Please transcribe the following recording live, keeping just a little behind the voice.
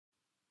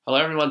Hello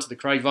everyone to the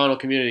Craig Vinyl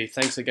community.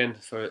 Thanks again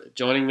for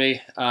joining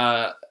me.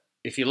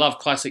 If you love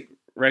classic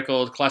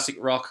record, classic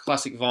rock,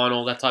 classic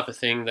vinyl, that type of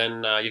thing,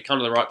 then you come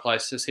to the right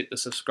place. Just hit the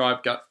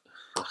subscribe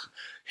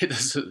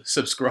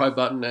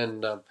button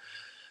and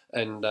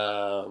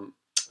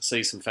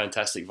see some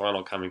fantastic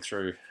vinyl coming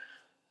through.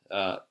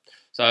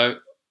 So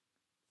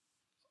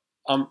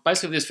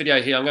basically this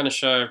video here, I'm going to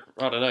show,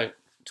 I don't know,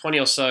 20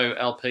 or so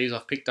LPs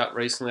I've picked up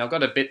recently. I've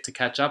got a bit to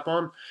catch up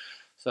on.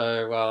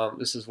 So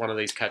this is one of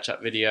these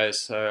catch-up videos,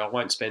 so I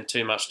won't spend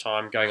too much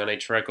time going on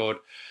each record,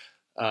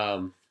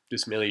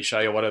 just merely show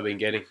you what I've been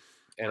getting.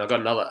 And I've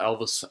got another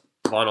Elvis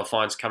vinyl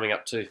finds coming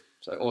up too,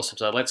 so awesome.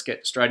 So let's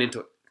get straight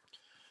into it.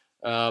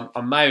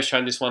 I may have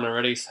shown this one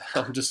already, so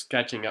I'm just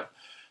catching up.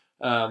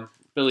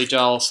 Billy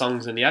Joel,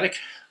 Songs in the Attic.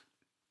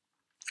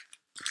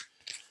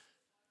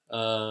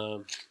 Yeah,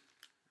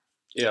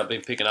 I've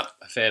been picking up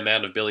a fair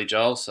amount of Billy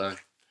Joel, so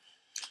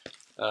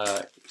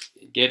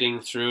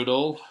getting through it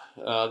all.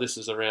 This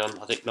is around,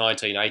 I think,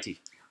 1980.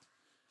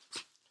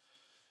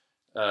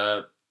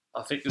 I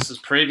think this is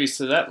previous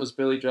to that, was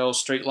Billy Joel's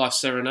Street Life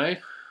Serenade.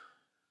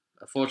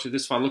 Unfortunately,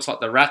 this one looks like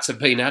the Rats have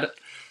been at it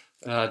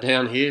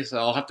down here, so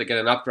I'll have to get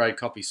an upgrade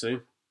copy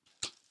soon.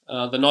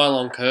 The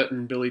Nylon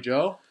Curtain, Billy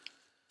Joel.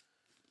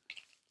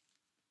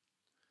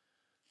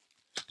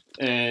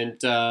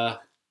 And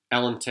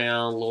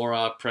Allentown,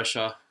 Laura,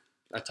 Pressure,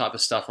 that type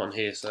of stuff on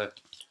here. So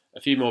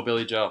a few more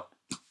Billy Joel.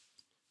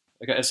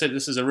 Okay, I said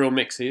this is a real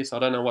mix here, so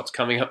I don't know what's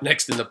coming up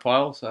next in the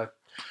pile, so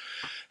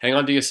hang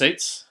on to your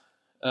seats.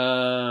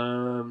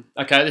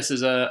 Okay, this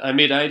is a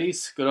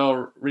mid-80s, good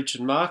old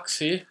Richard Marx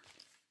here.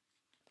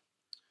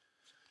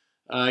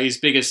 His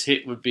biggest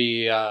hit would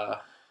be Right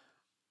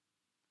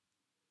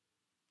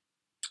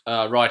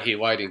Here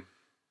Waiting,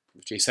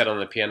 which he sat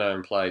on the piano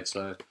and played.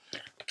 So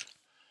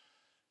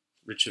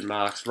Richard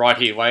Marx, Right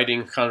Here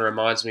Waiting, kind of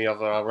reminds me of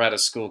we're at a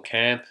school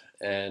camp,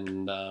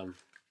 and a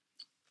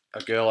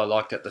girl I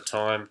liked at the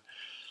time.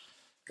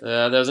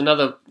 There was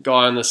another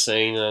guy on the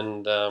scene,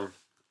 and I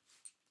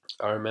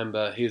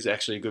remember he was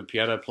actually a good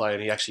piano player,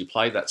 and he actually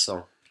played that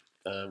song,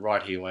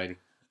 Right Here Waiting.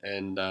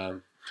 And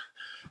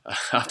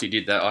after he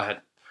did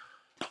that,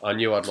 I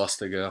knew I'd lost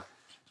the girl.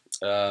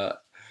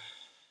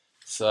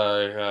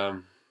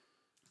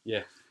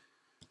 Yeah.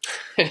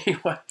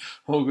 Anyway,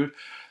 all good.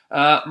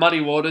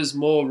 Muddy Waters,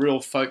 more real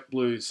folk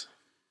blues.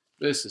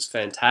 This is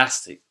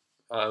fantastic.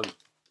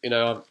 You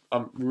know,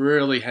 I'm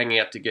really hanging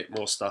out to get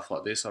more stuff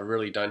like this. I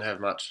really don't have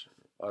much.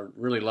 I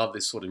really love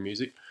this sort of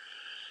music.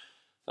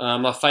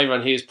 My favourite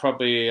one here is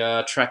probably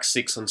track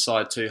 6 on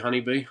side 2,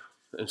 Honeybee.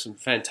 And some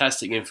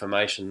fantastic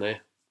information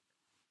there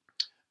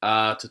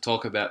to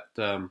talk about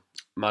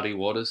Muddy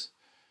Waters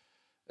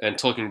and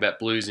talking about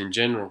blues in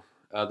general.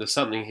 There's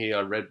something here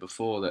I read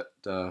before that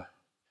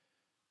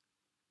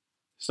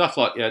stuff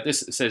like,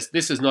 this it says,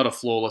 this is not a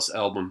flawless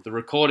album. The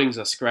recordings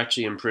are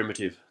scratchy and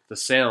primitive. The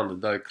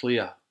sound, though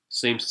clear,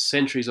 seems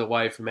centuries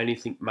away from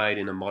anything made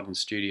in a modern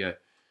studio.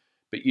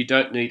 But you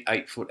don't need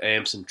 8-foot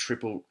amps and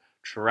triple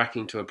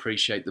tracking to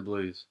appreciate the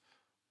blues.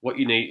 What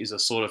you need is a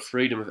sort of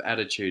freedom of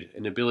attitude,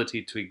 an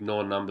ability to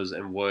ignore numbers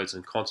and words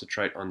and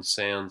concentrate on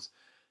sounds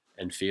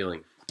and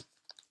feeling.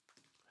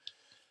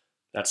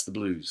 That's the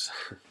blues.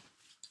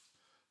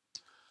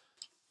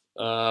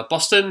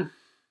 Boston.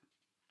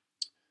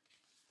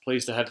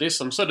 Pleased to have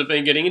this. I'm sort of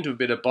been getting into a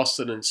bit of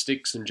Boston and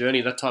Styx and Journey,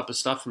 that type of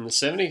stuff from the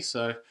 70s,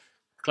 so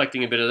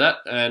collecting a bit of that.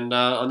 And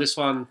on this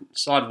one,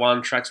 side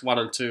 1, tracks 1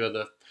 and 2 are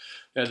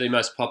the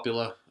most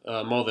popular,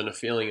 More Than a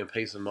Feeling and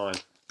Peace of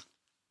Mind.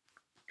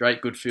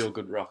 Great, good feel,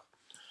 good rock.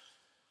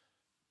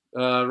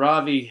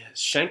 Ravi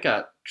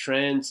Shankar,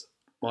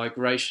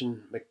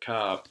 Transmigration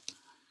Macabre.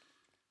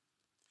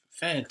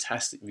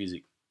 Fantastic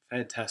music,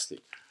 fantastic.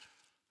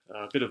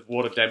 A bit of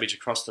water damage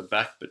across the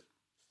back, but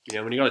you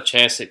know, when you got a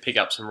chance to pick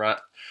up some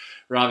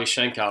Ravi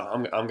Shankar,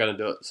 I'm going to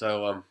do it.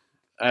 So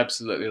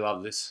absolutely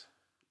love this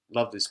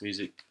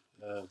music.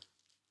 How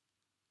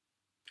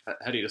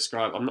do you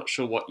describe? I'm not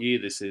sure what year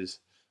this is.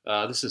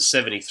 This is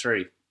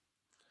 73.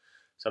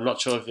 So I'm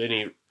not sure if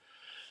any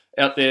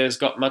out there has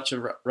got much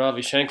of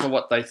Ravi Shankar,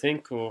 what they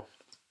think. Or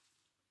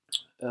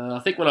I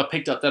think when I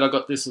picked up that, I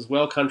got this as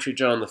well, Country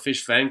Joe and the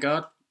Fish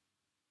Vanguard.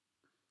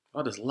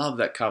 I just love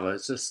that cover.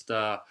 It's just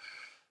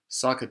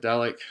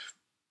psychedelic,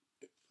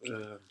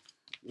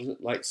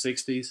 late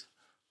 60s.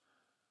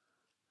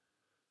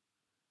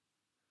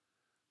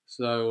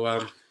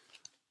 So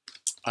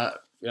I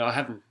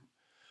haven't.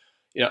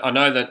 Yeah, I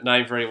know that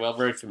name very well,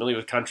 very familiar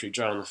with Country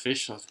Joe and the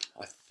Fish. I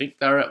think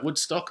they were at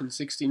Woodstock in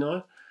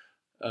 '69.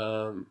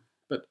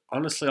 But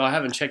honestly, I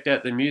haven't checked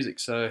out their music,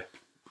 so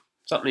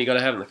something you got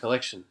to have in the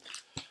collection.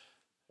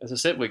 As I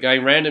said, we're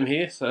going random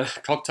here, so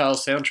Cocktail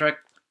soundtrack.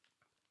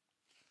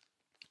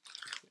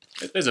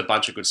 There's a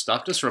bunch of good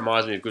stuff. Just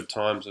reminds me of good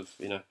times of,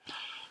 you know,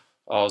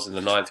 I was in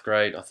the 9th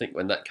grade, I think,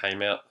 when that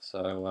came out.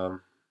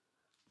 So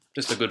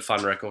just a good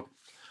fun record.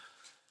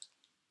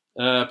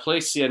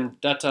 Police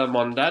and Data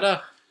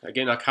Mondata.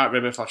 Again, I can't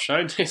remember if I've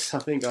shown this. I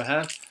think I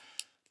have.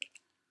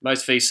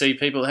 Most VC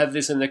people have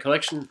this in their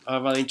collection.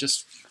 I've only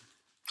just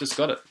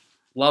got it.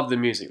 Love the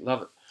music,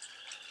 love it.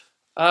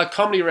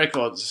 Comedy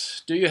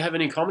records. Do you have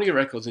any comedy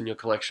records in your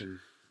collection?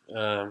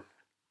 I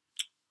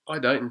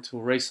don't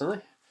until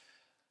recently.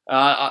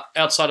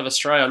 Outside of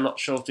Australia, I'm not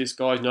sure if this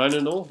guy's known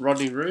at all.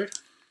 Rodney Rude.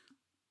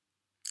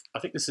 I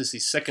think this is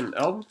his second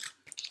album.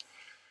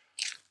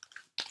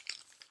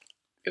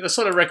 Yeah, the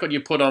sort of record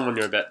you put on when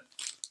you're about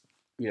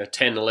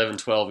 10, 11,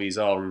 12 years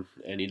old,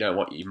 and you don't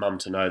want your mum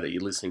to know that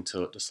you're listening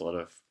to it. Just sort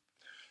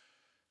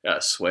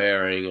of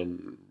swearing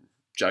and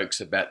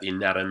jokes about the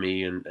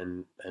anatomy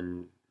and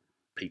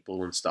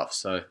people and stuff.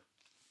 So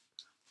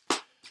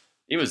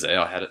it was there.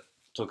 I had it.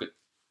 Took it.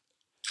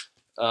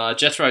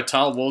 Jethro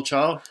Tull, Wall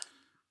Child.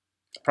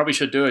 I probably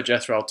should do a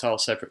Jethro Tull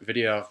separate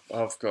video.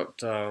 I've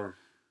got, I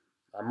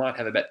might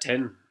have about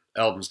 10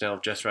 albums now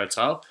of Jethro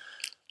Tull.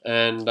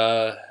 And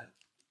I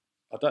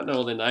don't know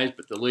all their names,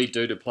 but the lead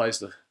dude who plays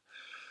the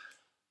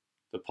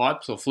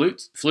pipes or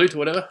flute or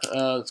whatever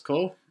it's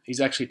called, he's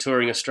actually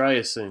touring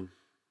Australia soon.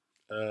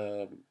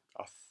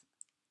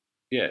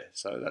 Yeah,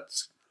 so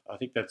I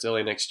think that's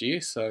early next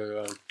year.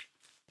 So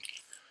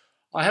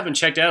I haven't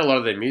checked out a lot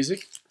of their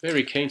music.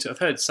 Very keen to. I've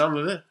heard some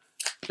of it.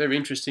 Very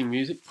interesting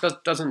music.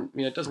 Doesn't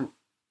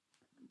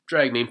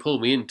drag me and pull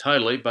me in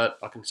totally, but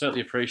I can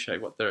certainly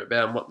appreciate what they're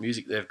about and what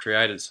music they've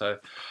created. So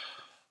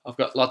I've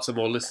got lots of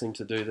more listening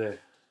to do there.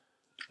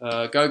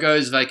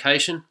 Go-Go's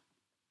Vacation,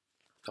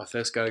 my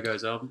first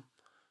Go-Go's album.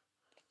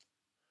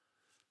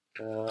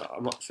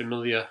 I'm not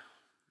familiar.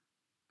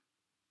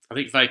 I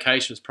think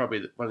Vacation was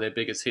probably one of their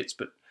biggest hits,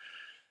 but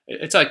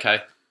it's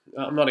okay.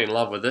 I'm not in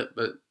love with it,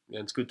 but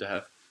it's good to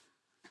have.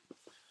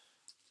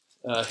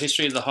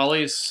 History of the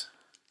Hollies.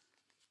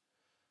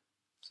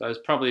 So it's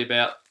probably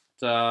about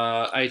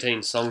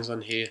 18 songs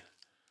on here.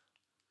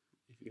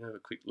 If you can have a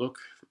quick look.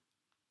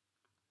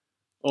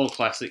 All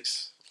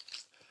classics.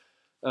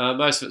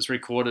 Most of it's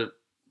recorded.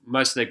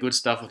 Most of their good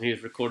stuff on here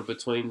is recorded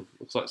between,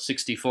 looks like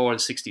 64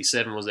 and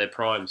 67 was their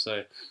prime.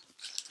 So,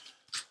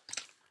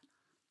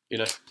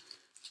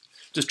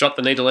 just drop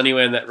the needle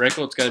anywhere in that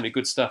record. It's going to be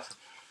good stuff.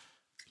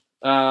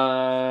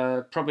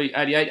 Probably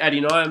 88,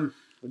 89.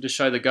 We'll just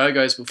show the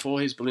Go-Go's before.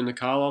 Here's Belinda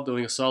Carlisle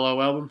doing a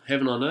solo album,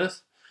 Heaven on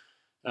Earth.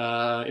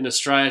 In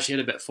Australia, she had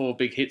about 4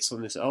 big hits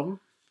on this album.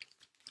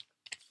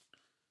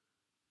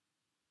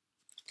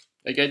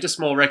 Again, just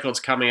more records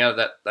coming out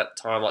of that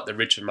time, like the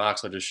Richard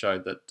Marx I just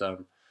showed, that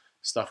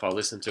stuff I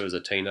listened to as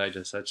a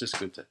teenager. So it's just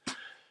good to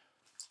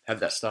have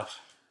that stuff.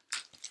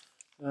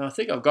 I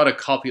think I've got a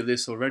copy of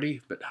this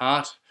already, but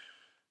Heart.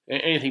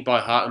 Anything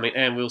by Heart. I mean,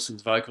 Ann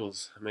Wilson's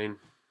vocals. I mean,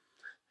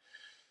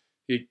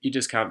 you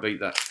just can't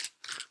beat that.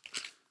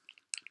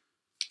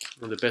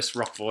 One of the best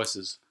rock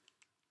voices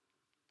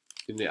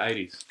in the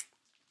 80s,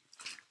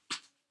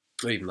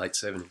 or even late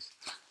 70s.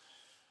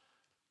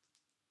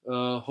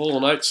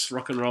 Hall & Oates,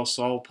 Rock and Roll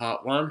Soul,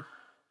 Part 1.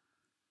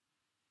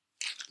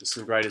 There's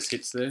some greatest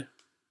hits there.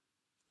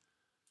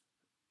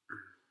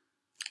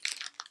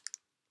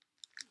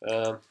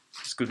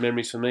 It's good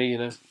memories for me,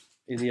 in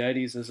the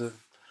 80s as a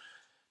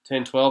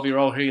 10,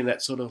 12-year-old hearing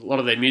that sort of, a lot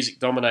of their music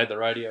dominated the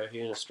radio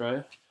here in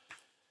Australia.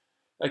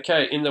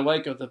 Okay, In the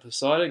Wake of the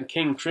Poseidon,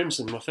 King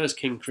Crimson, my first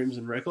King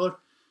Crimson record.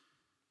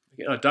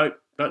 Again, I don't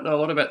know a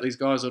lot about these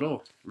guys at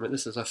all. I mean,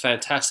 this is a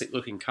fantastic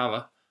looking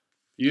cover,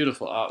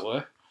 beautiful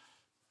artwork.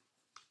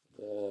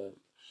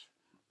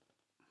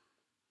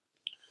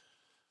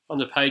 On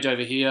the page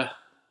over here,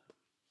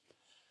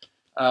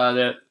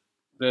 the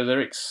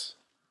lyrics.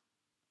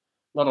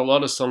 Not a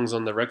lot of songs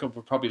on the record,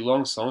 but probably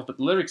long songs. But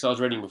the lyrics I was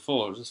reading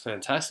before, it was just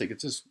fantastic.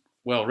 It's just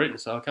well written,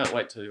 so I can't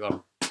wait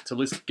to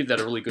listen, give that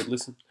a really good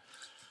listen.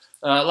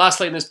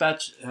 Lastly in this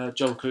batch,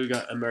 John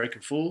Cougar,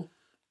 American Fool.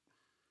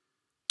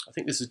 I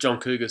think this is John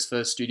Cougar's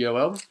first studio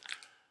album.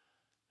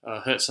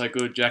 Hurt So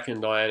Good, Jack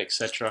and Diane,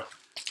 etc.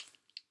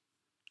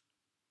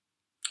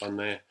 on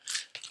there.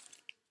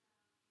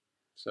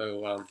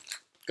 So,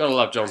 gotta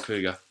love John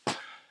Cougar.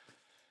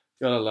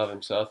 Gotta love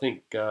him. So I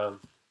think, for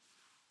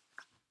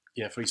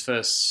his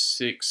first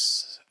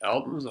 6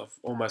 albums, I've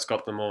almost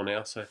got them all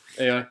now. So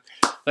anyway,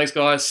 thanks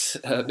guys.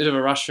 A bit of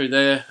a rush through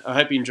there. I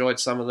hope you enjoyed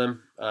some of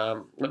them.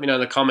 Let me know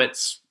in the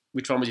comments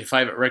which one was your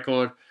favourite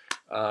record.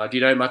 Do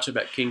you know much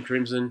about King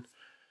Crimson?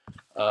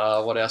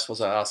 What else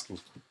was I asking?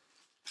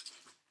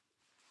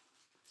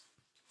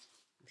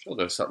 I'm sure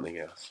there was something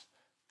else.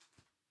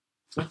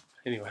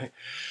 Anyway,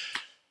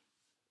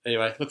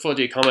 look forward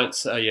to your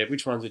comments.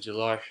 Which ones did you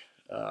like?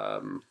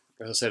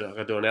 As I said, I'm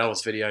going to do an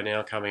Elvis video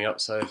now coming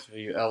up. So for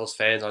you Elvis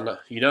fans, I know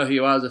you know who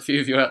you are. There's a few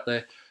of you out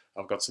there.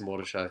 I've got some more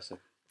to show. So,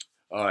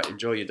 all right,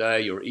 enjoy your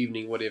day, your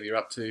evening, whatever you're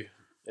up to.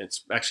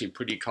 It's actually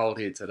pretty cold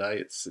here today.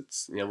 It's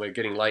we're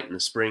getting late in the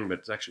spring, but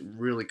it's actually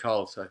really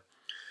cold. So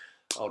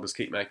I'll just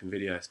keep making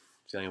videos.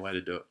 It's the only way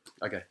to do it.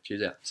 Okay,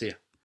 cheers out. See ya.